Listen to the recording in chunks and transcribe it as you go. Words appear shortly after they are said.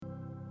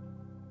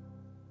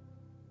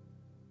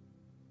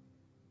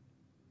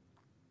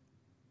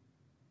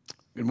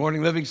Good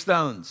morning, Living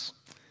Stones.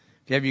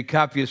 If you have your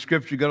copy of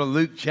Scripture, go to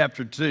Luke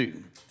chapter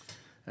 2.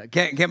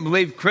 Can't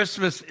believe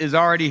Christmas is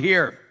already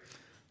here.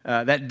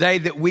 That day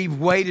that we've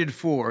waited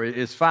for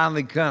is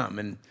finally come,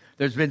 and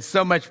there's been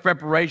so much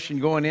preparation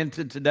going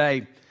into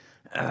today.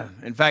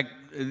 In fact,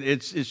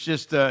 it's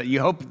just you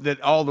hope that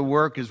all the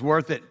work is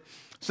worth it.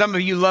 Some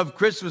of you love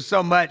Christmas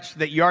so much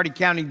that you're already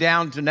counting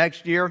down to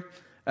next year.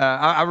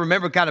 I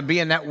remember kind of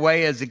being that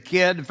way as a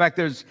kid. In fact,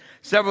 there's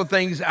several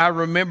things I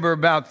remember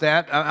about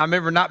that. I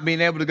remember not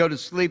being able to go to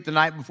sleep the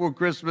night before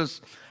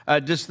Christmas,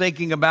 just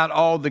thinking about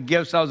all the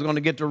gifts I was going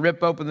to get to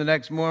rip open the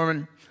next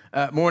morning.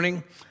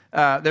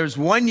 There's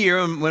one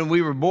year when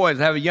we were boys.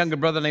 I have a younger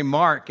brother named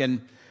Mark,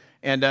 and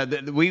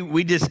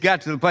we just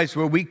got to the place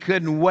where we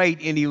couldn't wait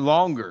any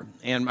longer,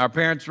 and our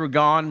parents were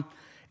gone.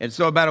 And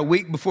so about a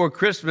week before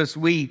Christmas,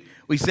 we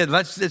said,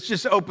 let's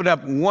just open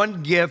up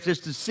one gift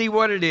just to see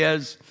what it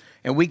is,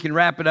 and we can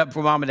wrap it up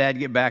before Mom and Dad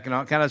get back and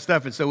all kind of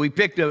stuff. And so we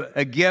picked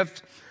a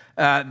gift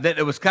that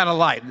it was kind of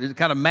light. It was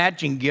kind of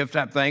matching gift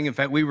type thing. In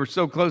fact, we were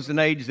so close in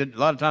age that a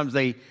lot of times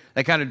they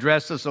kind of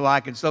dressed us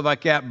alike and stuff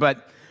like that.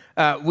 But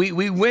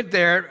we went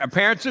there. Our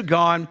parents are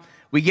gone.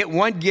 We get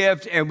one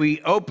gift, and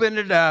we opened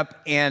it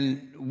up,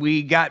 and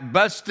we got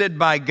busted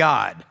by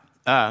God.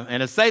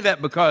 And I say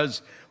that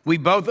because we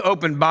both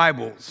opened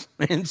Bibles.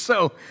 And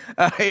so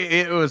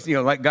it was,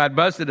 like God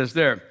busted us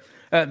there.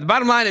 The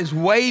bottom line is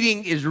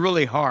waiting is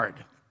really hard.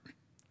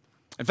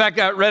 In fact,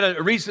 I read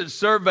a recent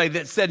survey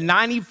that said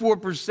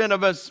 94%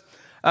 of us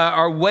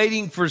are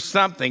waiting for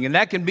something. And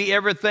that can be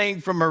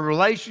everything from a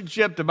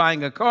relationship to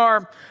buying a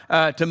car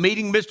to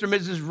meeting Mr. and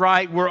Mrs.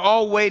 Right. We're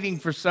all waiting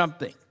for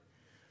something.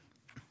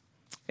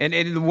 And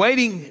in the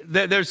waiting,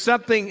 there's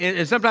something,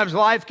 and sometimes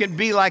life can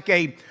be like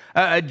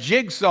a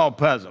jigsaw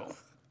puzzle.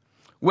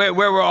 Where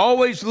we're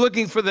always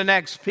looking for the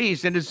next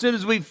piece. And as soon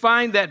as we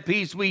find that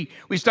piece, we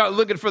start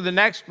looking for the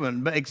next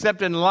one. But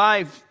except in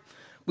life,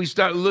 we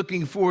start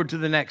looking forward to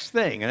the next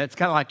thing. And it's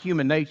kind of like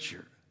human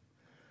nature.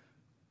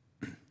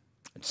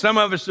 Some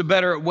of us are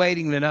better at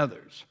waiting than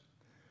others.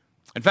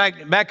 In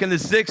fact, back in the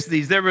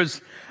 60s, there was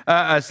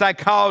a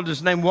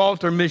psychologist named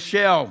Walter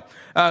Mischel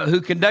who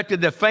conducted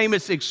the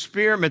famous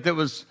experiment that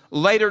was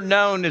later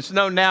known, it's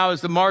known now as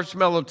the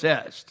marshmallow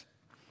test.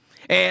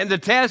 And the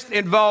test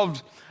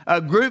involved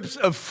groups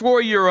of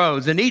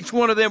 4-year-olds, and each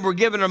one of them were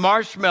given a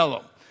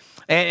marshmallow.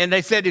 And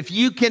they said, if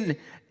you can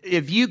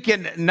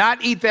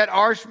not eat that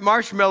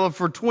marshmallow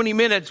for 20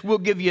 minutes, we'll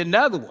give you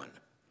another one.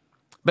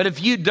 But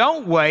if you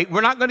don't wait,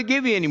 we're not going to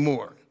give you any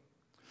more.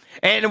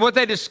 And what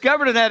they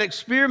discovered in that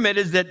experiment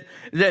is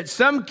that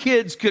some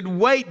kids could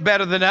wait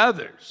better than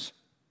others.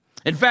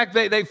 In fact,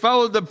 they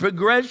followed the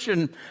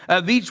progression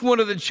of each one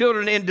of the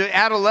children into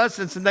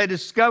adolescence, and they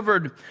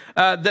discovered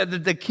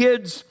that the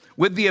kids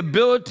with the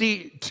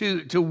ability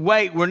to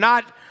wait were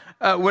not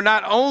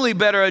only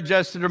better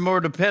adjusted or more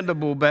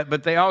dependable,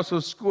 but they also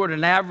scored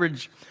an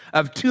average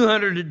of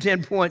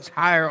 210 points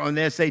higher on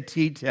the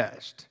SAT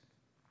test.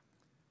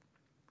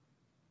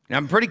 Now,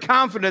 I'm pretty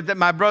confident that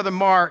my brother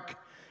Mark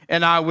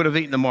and I would have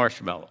eaten the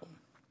marshmallow.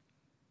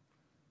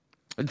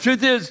 The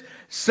truth is,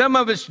 some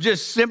of us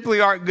just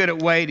simply aren't good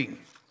at waiting.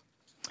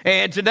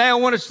 And today I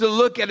want us to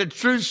look at a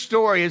true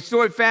story, a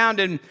story found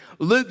in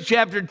Luke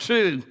chapter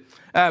 2.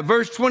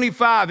 Verse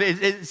 25,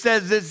 it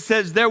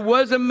says, there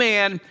was a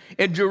man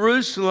in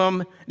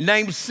Jerusalem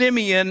named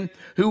Simeon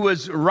who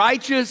was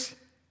righteous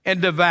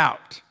and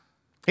devout.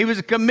 He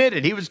was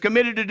committed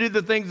to do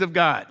the things of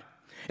God.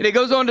 And it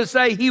goes on to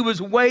say he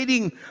was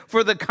waiting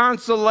for the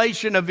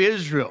consolation of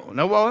Israel.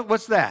 Now,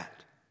 what's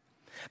that?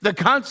 The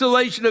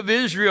consolation of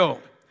Israel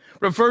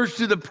refers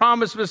to the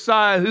promised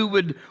Messiah who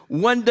would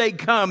one day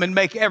come and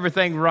make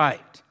everything right.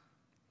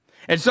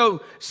 And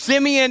so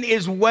Simeon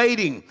is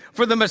waiting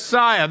for the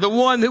Messiah, the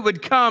one who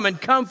would come and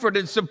comfort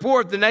and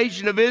support the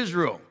nation of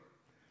Israel.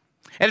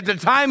 And at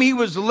the time he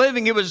was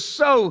living, it was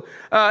so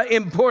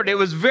important. It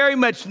was very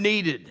much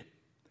needed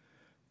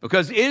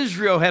because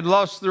Israel had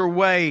lost their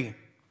way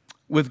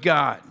with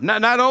God.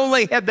 Not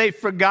only had they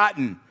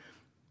forgotten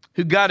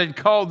who God had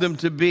called them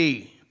to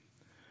be,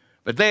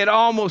 but they had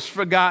almost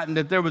forgotten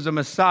that there was a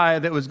Messiah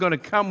that was going to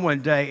come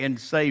one day and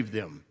save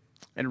them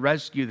and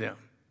rescue them.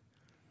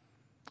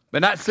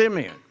 But not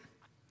Simeon.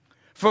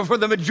 For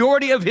the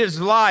majority of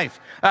his life,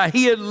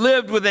 he had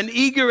lived with an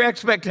eager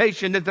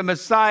expectation that the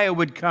Messiah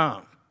would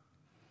come.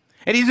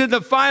 And he's in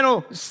the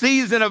final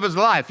season of his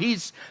life.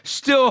 He's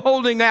still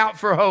holding out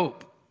for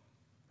hope.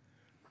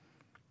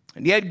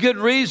 And he had good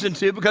reason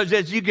to, because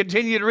as you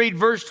continue to read,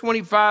 verse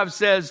 25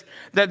 says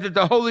that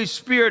the Holy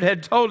Spirit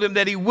had told him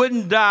that he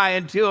wouldn't die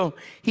until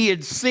he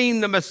had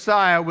seen the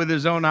Messiah with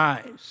his own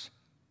eyes.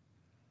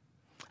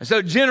 And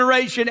so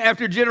generation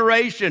after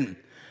generation,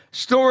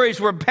 stories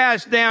were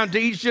passed down to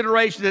each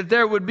generation that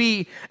there would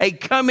be a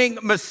coming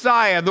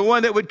Messiah, the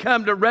one that would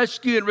come to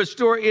rescue and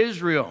restore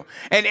Israel.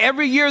 And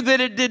every year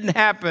that it didn't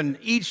happen,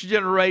 each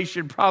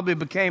generation probably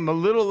became a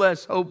little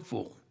less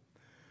hopeful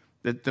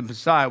that the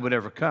Messiah would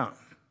ever come.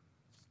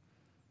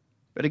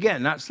 But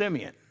again, not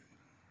Simeon.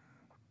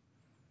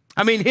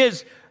 I mean,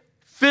 his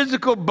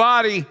physical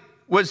body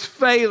was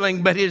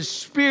failing, but his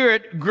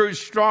spirit grew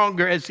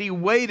stronger as he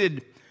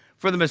waited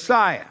for the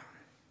Messiah.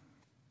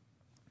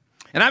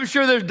 And I'm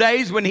sure there's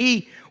days when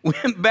he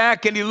went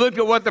back and he looked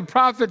at what the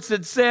prophets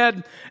had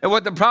said and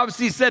what the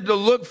prophecy said to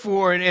look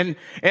for. And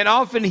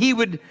often he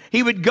would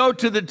go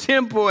to the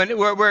temple and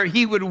where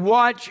he would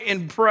watch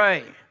and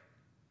pray.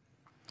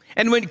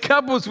 And when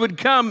couples would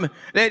come,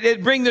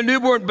 they'd bring their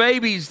newborn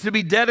babies to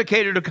be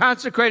dedicated or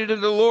consecrated to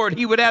the Lord,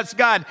 he would ask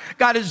God,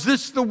 God, is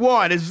this the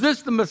one? Is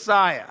this the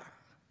Messiah?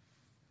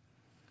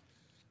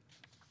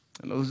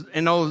 And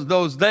in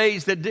those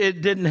days that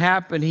it didn't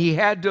happen, he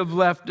had to have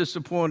left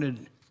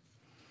disappointed.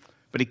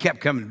 But he kept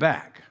coming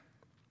back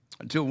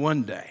until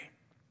one day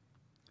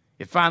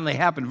it finally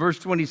happened. Verse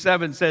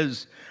 27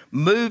 says,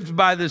 moved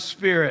by the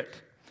Spirit,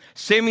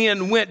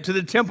 Simeon went to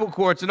the temple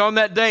courts, and on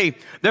that day,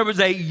 there was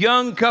a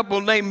young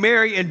couple named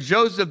Mary and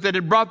Joseph that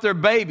had brought their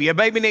baby, a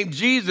baby named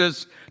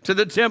Jesus, to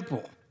the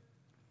temple.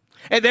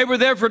 And they were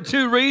there for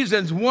two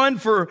reasons. One,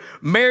 for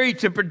Mary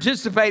to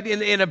participate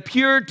in a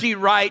purity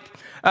rite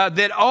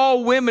that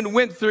all women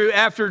went through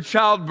after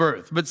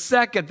childbirth. But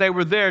second, they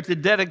were there to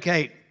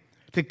dedicate,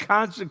 to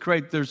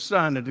consecrate their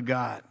son unto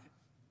God.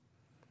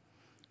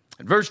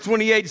 And verse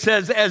 28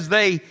 says, as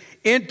they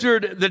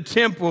entered the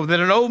temple, that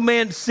an old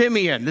man,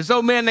 Simeon, this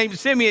old man named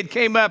Simeon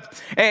came up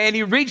and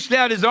he reached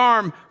out his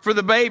arm for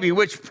the baby,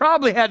 which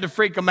probably had to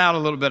freak him out a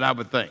little bit, I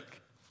would think.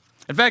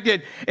 In fact,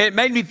 it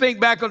made me think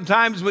back on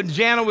times when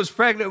Jana was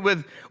pregnant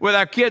with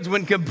our kids,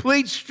 when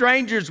complete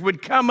strangers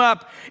would come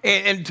up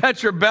and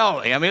touch her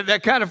belly. I mean,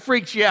 that kind of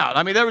freaks you out.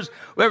 I mean, there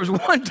was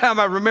one time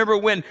I remember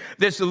when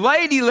this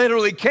lady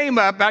literally came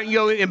up,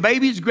 and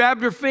babies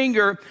grabbed her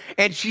finger,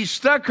 and she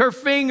stuck her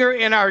finger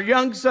in our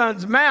young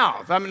son's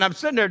mouth. I mean, I'm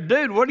sitting there,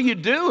 dude, what are you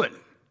doing?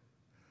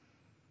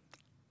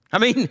 I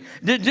mean,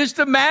 just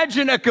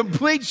imagine a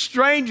complete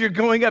stranger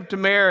going up to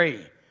Mary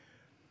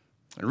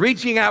and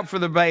reaching out for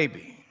the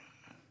baby.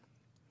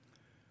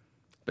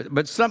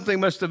 But something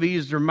must have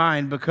eased her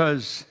mind,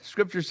 because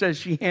Scripture says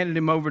she handed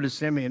him over to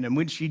Simeon. And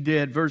when she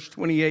did, verse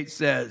 28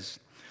 says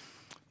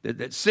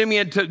that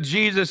Simeon took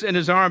Jesus in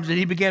his arms and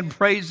he began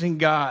praising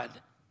God.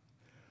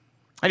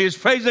 And he was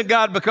praising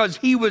God because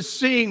he was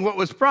seeing what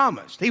was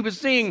promised. He was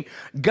seeing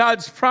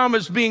God's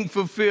promise being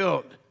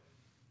fulfilled.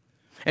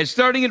 And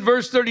starting in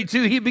verse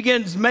 32, he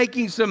begins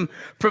making some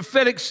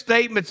prophetic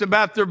statements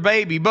about their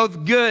baby,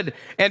 both good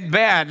and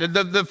bad.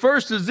 The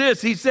first is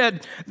this. He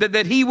said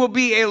that he will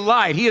be a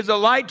light. He is a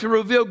light to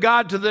reveal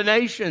God to the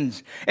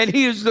nations. And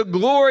he is the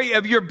glory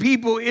of your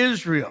people,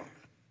 Israel.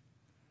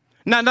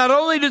 Now, not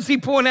only does he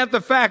point out the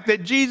fact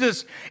that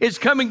Jesus is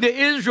coming to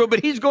Israel,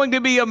 but he's going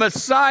to be a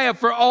Messiah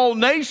for all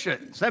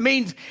nations. That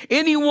means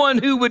anyone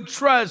who would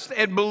trust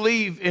and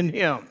believe in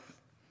him,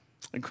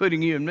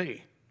 including you and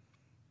me.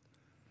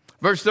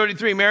 Verse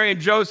 33, Mary and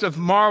Joseph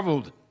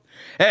marveled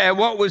at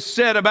what was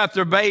said about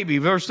their baby.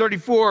 Verse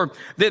 34,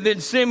 then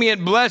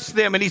Simeon blessed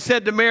them, and he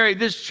said to Mary,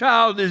 this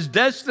child is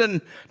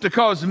destined to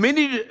cause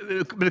many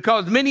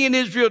in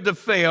Israel to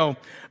fail,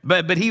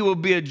 but he will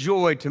be a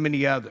joy to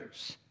many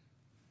others.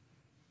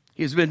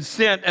 He has been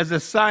sent as a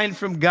sign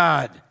from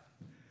God,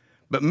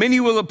 but many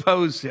will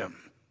oppose him.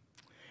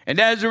 And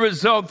as a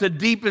result, the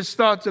deepest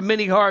thoughts of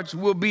many hearts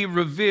will be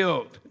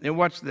revealed. And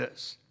watch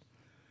this.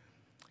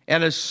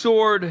 And a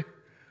sword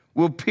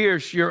will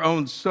pierce your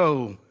own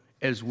soul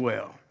as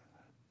well.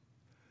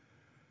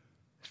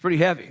 It's pretty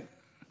heavy.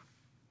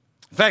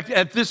 In fact,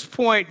 at this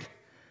point,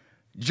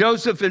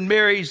 Joseph and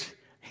Mary's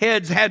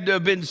heads had to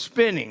have been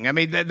spinning. I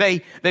mean,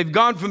 they've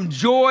gone from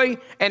joy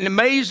and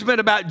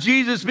amazement about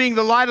Jesus being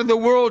the light of the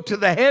world to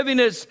the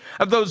heaviness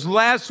of those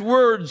last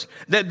words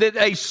that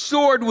a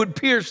sword would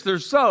pierce their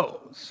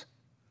souls.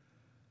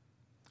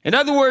 In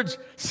other words,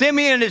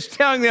 Simeon is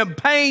telling them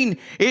pain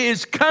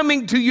is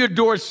coming to your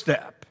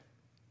doorstep.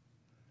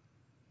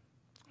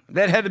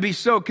 That had to be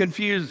so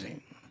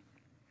confusing.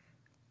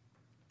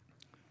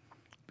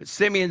 But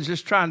Simeon's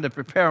just trying to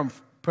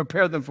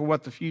prepare them for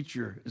what the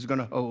future is going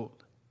to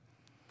hold.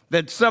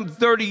 That some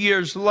 30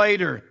 years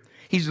later,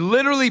 he's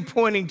literally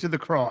pointing to the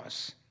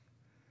cross,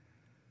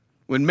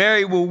 when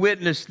Mary will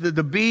witness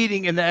the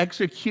beating and the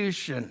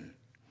execution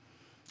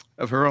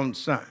of her own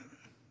son.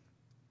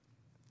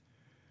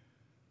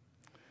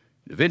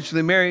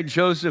 Eventually, Mary and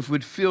Joseph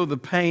would feel the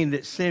pain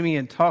that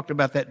Simeon talked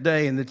about that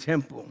day in the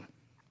temple.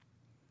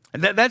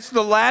 And that's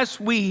the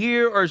last we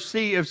hear or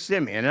see of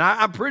Simeon. And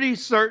I'm pretty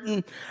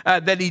certain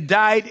that he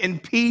died in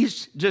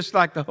peace, just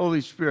like the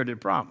Holy Spirit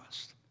had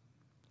promised.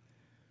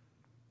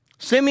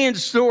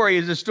 Simeon's story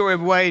is a story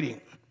of waiting.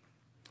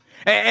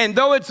 And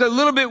though it's a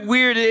little bit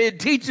weird,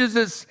 it teaches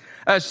us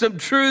some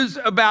truths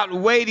about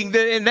waiting.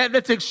 And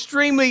that's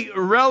extremely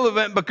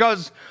relevant,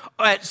 because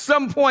at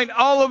some point,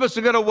 all of us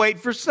are going to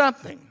wait for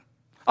something.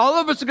 All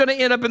of us are going to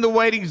end up in the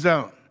waiting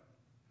zone.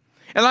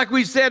 And like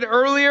we said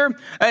earlier,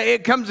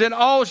 it comes in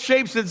all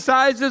shapes and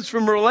sizes,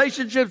 from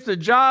relationships to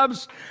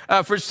jobs,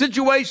 for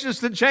situations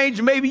to change.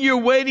 Maybe you're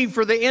waiting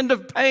for the end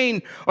of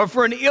pain or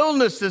for an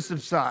illness to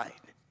subside.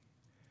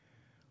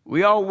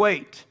 We all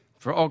wait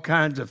for all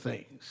kinds of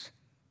things.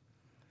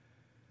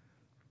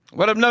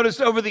 What I've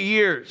noticed over the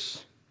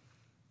years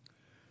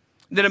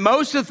that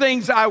most of the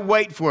things I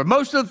wait for,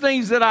 most of the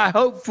things that I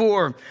hope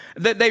for,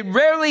 that they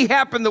rarely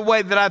happen the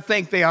way that I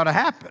think they ought to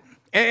happen.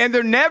 And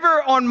they're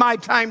never on my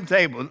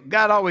timetable.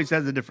 God always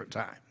has a different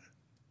time.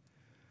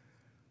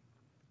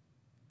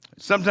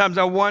 Sometimes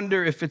I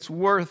wonder if it's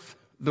worth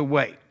the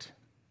wait,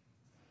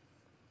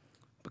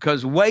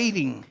 because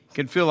waiting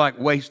can feel like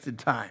wasted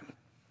time.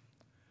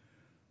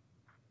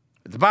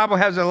 The Bible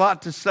has a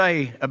lot to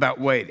say about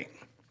waiting.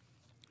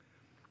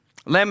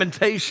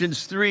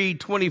 Lamentations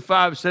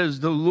 3:25 says,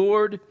 "The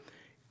Lord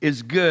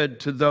is good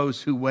to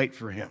those who wait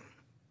for him."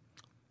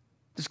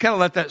 Just kind of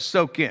let that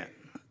soak in.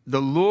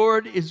 The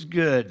Lord is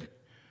good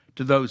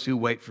to those who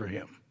wait for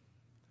him.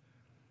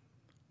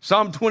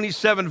 Psalm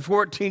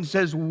 27:14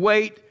 says,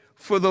 "Wait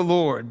for the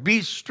Lord.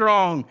 Be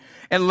strong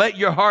and let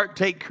your heart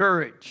take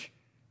courage."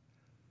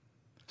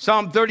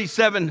 Psalm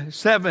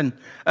 37:7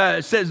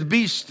 says,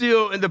 "Be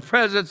still in the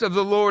presence of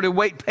the Lord and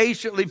wait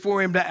patiently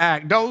for him to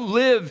act." Don't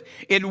live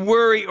in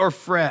worry or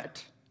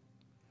fret.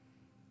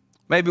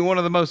 Maybe one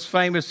of the most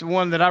famous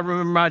one that I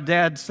remember my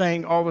dad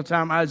saying all the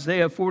time,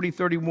 Isaiah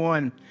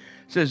 40:31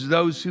 says,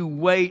 "Those who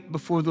wait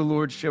before the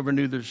Lord shall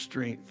renew their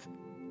strength.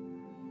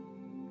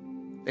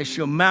 They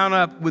shall mount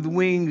up with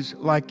wings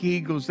like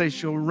eagles. They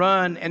shall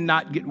run and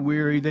not get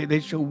weary. They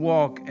shall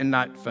walk and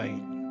not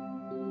faint."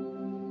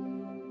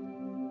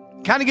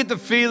 Kind of get the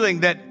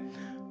feeling that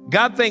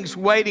God thinks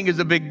waiting is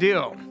a big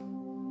deal.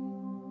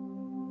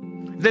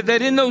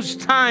 That in those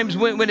times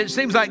when it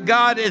seems like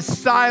God is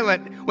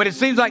silent, when it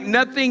seems like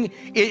nothing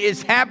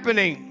is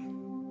happening,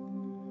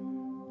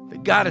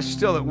 that God is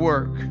still at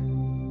work.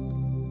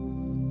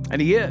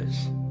 And he is.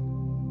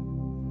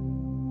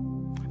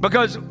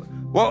 Because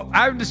what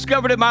I've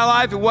discovered in my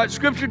life and what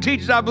Scripture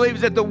teaches, I believe,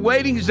 is that the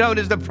waiting zone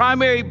is the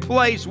primary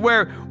place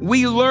where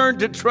we learn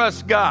to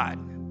trust God.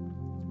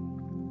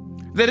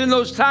 That in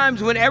those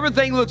times when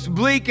everything looks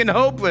bleak and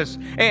hopeless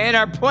and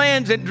our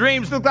plans and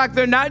dreams look like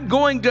they're not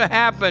going to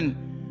happen,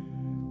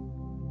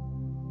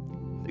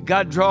 that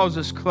God draws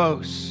us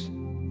close.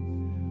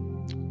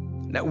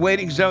 That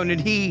waiting zone,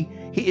 and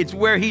it's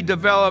where he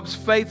develops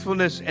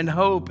faithfulness and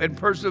hope and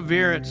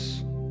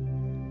perseverance.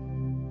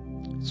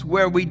 It's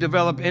where we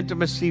develop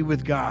intimacy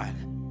with God.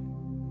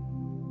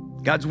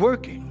 God's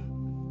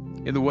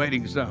working in the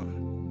waiting zone.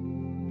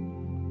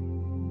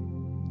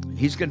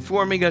 He's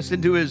conforming us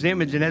into his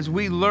image. And as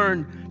we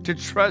learn to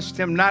trust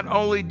him, not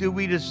only do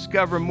we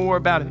discover more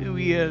about who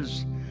he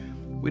is,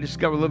 we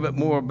discover a little bit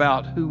more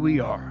about who we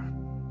are.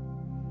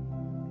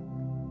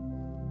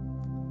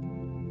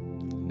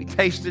 We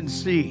taste and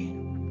see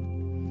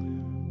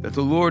that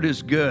the Lord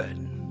is good.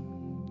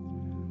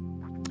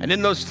 And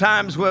in those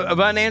times of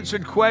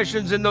unanswered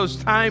questions, in those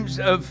times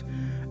of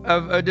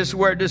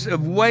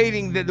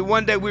waiting, that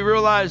one day we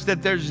realize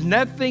that there's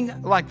nothing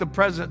like the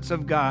presence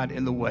of God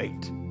in the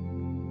wait.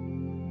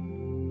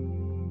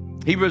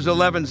 Hebrews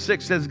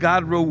 11:6 says,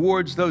 "God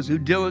rewards those who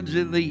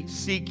diligently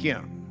seek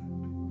him."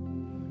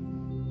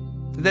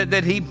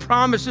 That he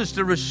promises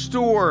to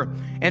restore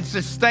and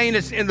sustain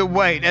us in the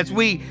wait as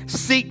we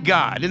seek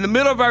God. In the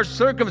middle of our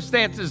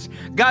circumstances,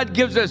 God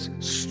gives us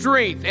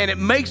strength, and it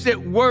makes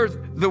it worth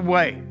the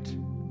wait.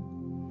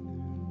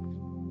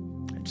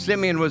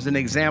 Simeon was an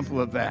example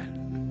of that.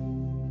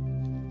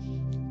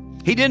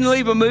 He didn't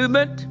leave a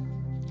movement.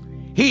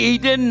 He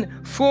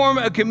didn't form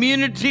a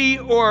community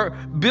or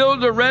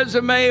build a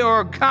resume or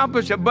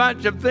accomplish a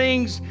bunch of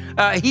things.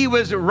 He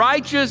was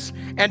righteous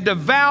and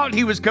devout.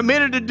 He was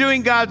committed to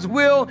doing God's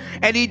will,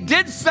 and he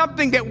did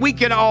something that we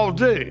can all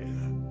do.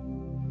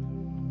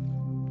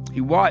 He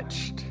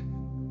watched,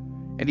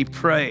 and he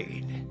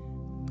prayed,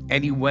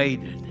 and he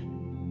waited.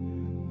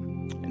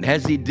 And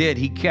as he did,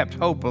 he kept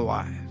hope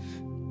alive.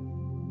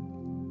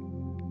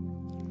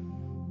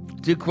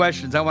 Two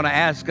questions I want to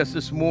ask us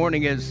this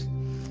morning is,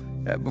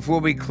 before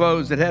we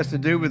close, that has to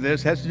do with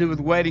this, has to do with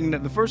waiting.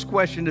 The first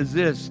question is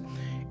this,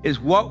 is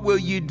what will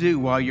you do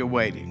while you're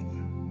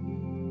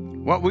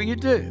waiting? What will you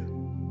do?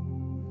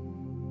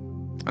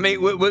 I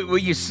mean, will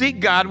you seek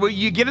God? Will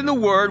you get in the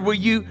Word? Will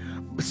you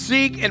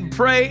seek and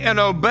pray and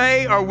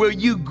obey? Or will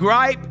you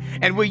gripe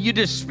and will you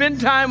just spend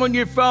time on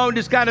your phone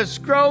just kind of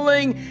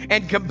scrolling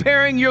and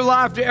comparing your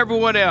life to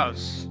everyone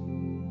else?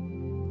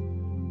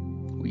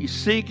 Will you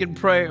seek and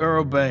pray or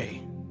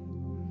obey?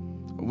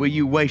 Or will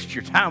you waste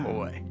your time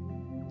away?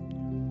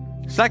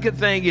 Second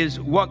thing is,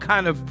 what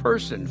kind of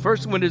person?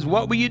 First one is,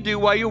 what will you do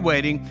while you're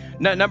waiting?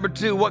 Number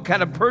two, what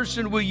kind of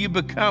person will you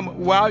become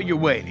while you're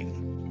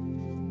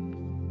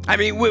waiting? I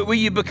mean, will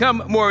you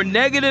become more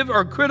negative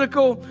or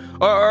critical,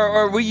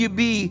 or will you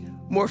be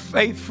more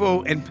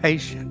faithful and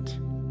patient?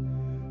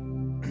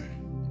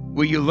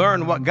 Will you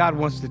learn what God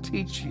wants to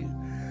teach you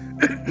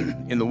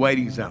in the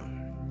waiting zone?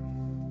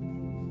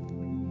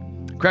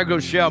 Craig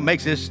Rochelle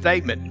makes this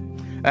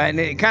statement, and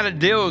it kind of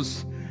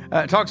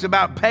talks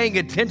about paying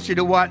attention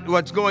to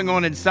what's going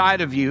on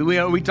inside of you.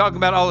 We talk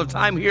about all the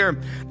time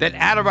here that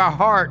out of our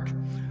heart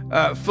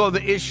flow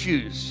the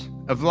issues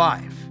of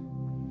life.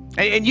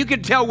 And you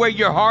can tell where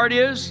your heart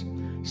is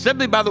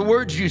simply by the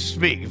words you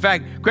speak. In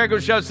fact, Craig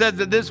Rochelle says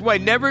it this way: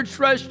 never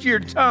trust your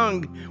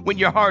tongue when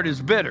your heart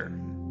is bitter.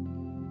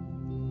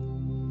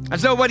 And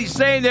so what he's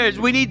saying there is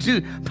we need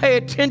to pay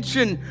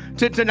attention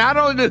to not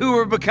only to who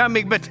we're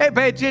becoming, but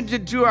pay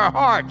attention to our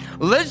heart.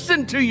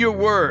 Listen to your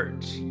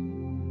words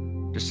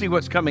to see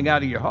what's coming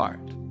out of your heart.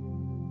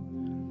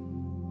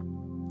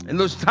 In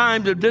those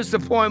times of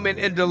disappointment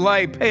and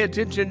delay, pay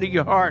attention to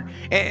your heart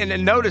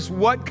and notice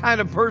what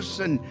kind of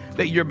person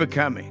that you're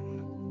becoming.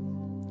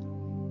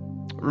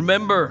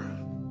 Remember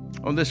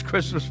on this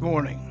Christmas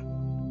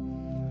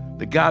morning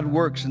that God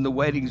works in the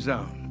waiting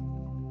zone.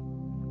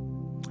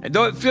 And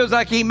though it feels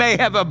like he may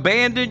have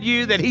abandoned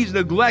you, that he's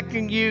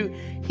neglecting you,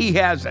 he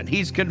hasn't.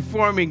 He's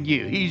conforming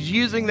you. He's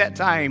using that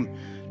time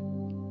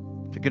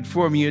to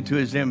conform you into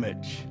his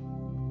image.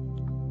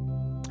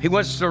 He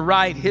wants to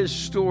write his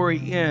story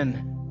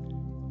in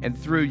and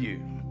through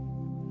you.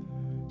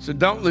 So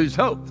don't lose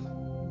hope.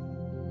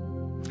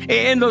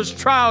 In those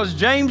trials,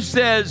 James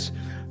says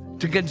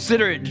to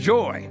consider it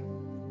joy.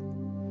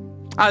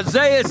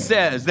 Isaiah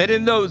says that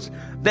in those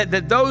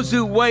that those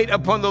who wait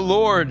upon the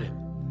Lord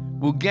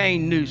will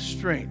gain new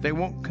strength. They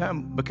won't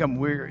become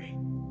weary.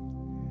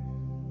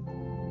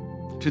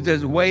 To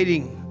this,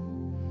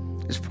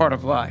 waiting is part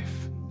of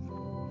life.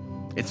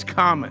 It's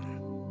common.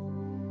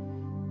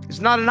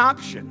 It's not an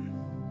option.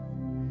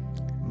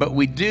 But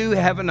we do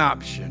have an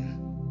option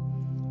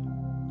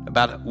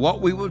about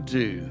what we will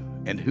do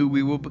and who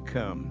we will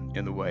become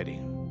in the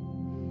waiting.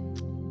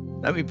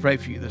 Let me pray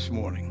for you this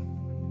morning.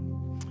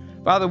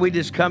 Father, we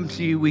just come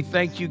to you. We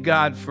thank you,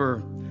 God,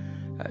 for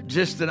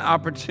just an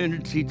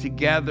opportunity to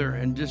gather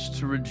and just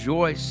to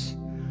rejoice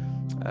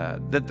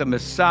that the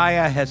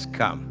Messiah has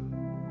come.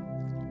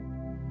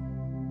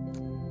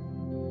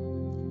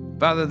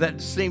 Father,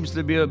 that seems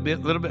to be a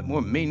little bit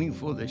more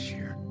meaningful this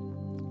year.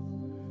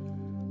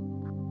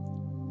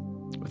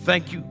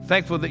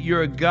 Thankful that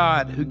you're a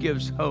God who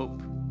gives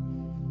hope,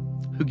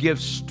 who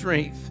gives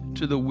strength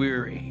to the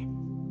weary,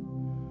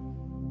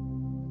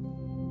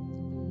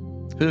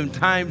 who in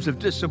times of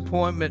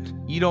disappointment,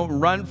 you don't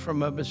run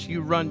from us,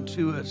 you run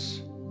to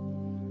us.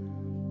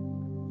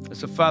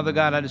 So Father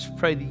God, I just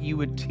pray that you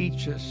would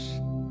teach us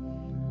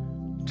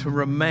to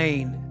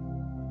remain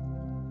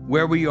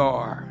where we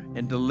are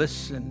and to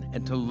listen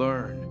and to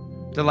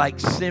learn, to, like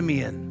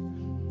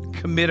Simeon,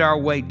 commit our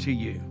way to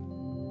you.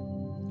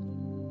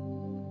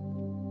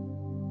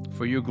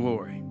 For your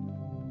glory.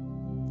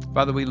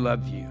 Father, we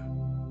love you.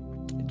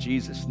 In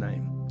Jesus'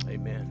 name,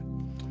 amen.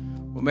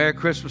 Well, Merry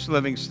Christmas,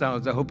 Living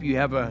Stones. I hope you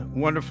have a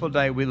wonderful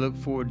day. We look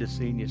forward to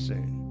seeing you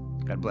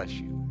soon. God bless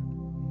you.